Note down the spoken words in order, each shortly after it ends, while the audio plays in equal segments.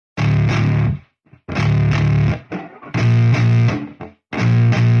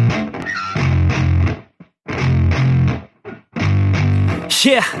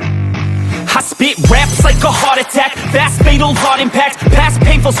Yeah, I spit raps like a heart attack, fast fatal heart impact, past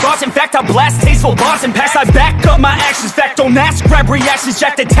painful scars. In fact, I blast tasteful bars and packs. I back up my actions, fact, don't ask, grab reactions,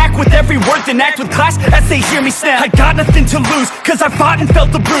 jacked, attack with every word, then act with class as they hear me snap. I got nothing to lose, cause I fought and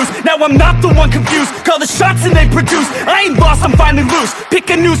felt the bruise. Now I'm not the one confused, call the shots and they produce. I ain't lost, I'm finally loose, pick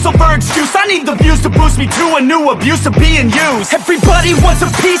a new silver excuse. I need the views to boost me to a new abuse of being used. Everybody wants a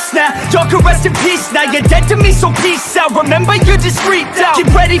piece now, y'all can rest in peace now. You're dead to me, so peace out, remember you're discreet now. Get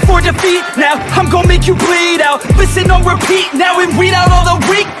ready for defeat now, I'm gonna make you bleed out. Listen on repeat now and weed out all the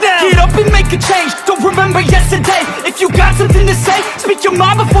weak now. Get up and make a change, don't remember yesterday. If you got something to say, speak your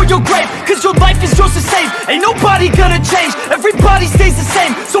mind before your grave, cause your life is yours to save. Ain't nobody gonna change, everybody stays the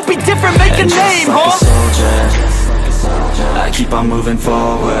same. So be different, make a name, huh? Soldier, I keep on moving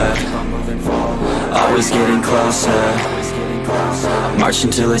forward, always getting closer. I march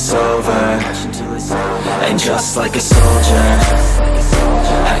until it's over, and just like a soldier,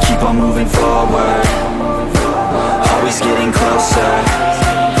 I keep on moving forward, always getting closer.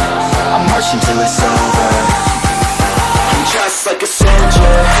 I march until it's over, and just like a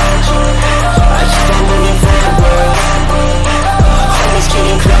soldier, I keep on moving forward, always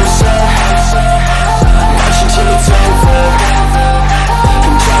getting closer. I march until it's over,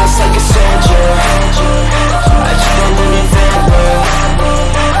 and just like a soldier, I keep on moving forward,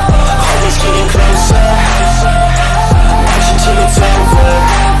 always getting closer. I march until it's over.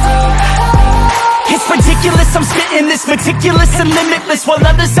 It's ridiculous, I'm spitting this meticulous and limitless, while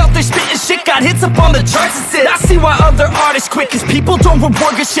others out there spitting shit got hits up on the charts and shit. I see why other artists quit, cause people don't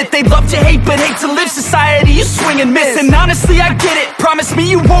reward good shit. They love to hate but hate to live. Society, you swing and miss, and honestly I get it. Promise me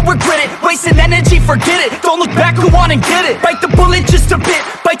you won't regret it, wasting energy, forget it. Don't look back, go on and get it. Bite the bullet just a bit,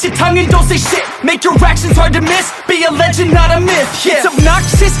 bite your tongue and don't say shit. Make your actions hard to miss, be a legend not a myth. Yeah. It's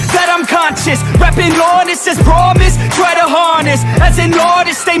obnoxious that I'm conscious, rapping honest as promise. Try to harness, as an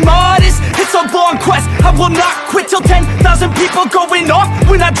artist stay modest. It's a long quest, I will not quit till 10,000 people going off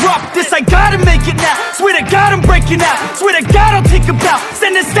when I drop this. I gotta make it now, swear to God I'm breaking out. Swear to God I'll take a bow,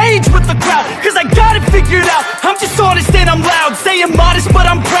 stand the stage with the crowd, cause I got it figured out. I'm just honest and I'm loud, saying modest but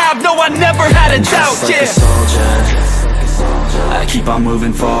I'm proud. No, I never had a doubt, just like yeah. a soldier, I keep on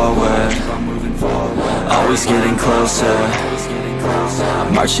moving forward, always getting closer. I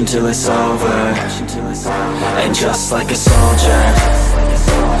march until it's over, and just like a soldier,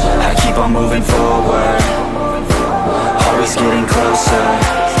 I keep on moving forward, always getting closer.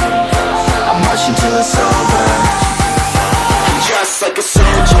 I march until it's over, and just like a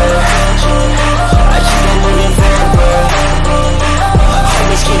soldier, I keep on moving forward,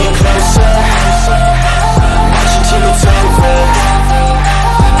 always getting closer. I march until it's over,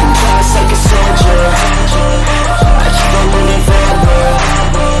 and just like a soldier, I keep on moving forward,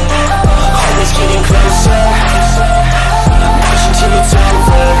 always getting closer. I march until it's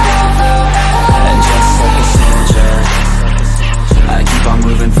over, and just like a soldier, I keep on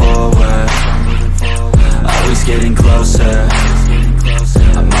moving forward, always getting closer.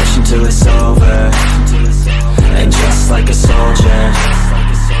 I march until it's over, and just like a soldier,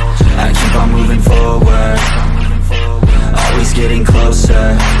 I keep on moving forward, always getting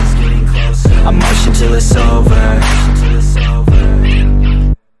closer. I march until it's over.